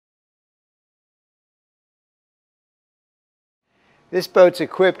This boat's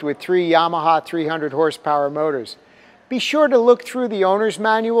equipped with 3 Yamaha 300 horsepower motors. Be sure to look through the owner's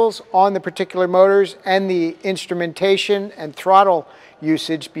manuals on the particular motors and the instrumentation and throttle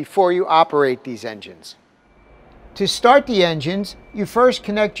usage before you operate these engines. To start the engines, you first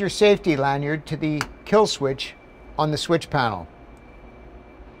connect your safety lanyard to the kill switch on the switch panel.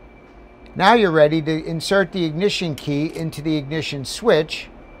 Now you're ready to insert the ignition key into the ignition switch.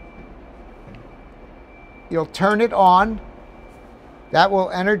 You'll turn it on. That will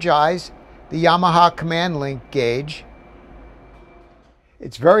energize the Yamaha command link gauge.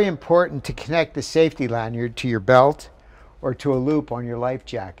 It's very important to connect the safety lanyard to your belt or to a loop on your life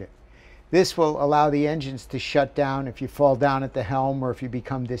jacket. This will allow the engines to shut down if you fall down at the helm or if you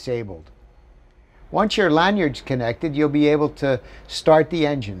become disabled. Once your lanyard's connected, you'll be able to start the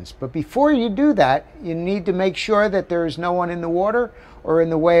engines. But before you do that, you need to make sure that there is no one in the water or in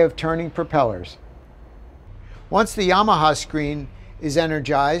the way of turning propellers. Once the Yamaha screen is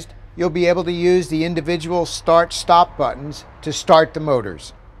energized, you'll be able to use the individual start-stop buttons to start the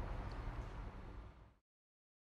motors.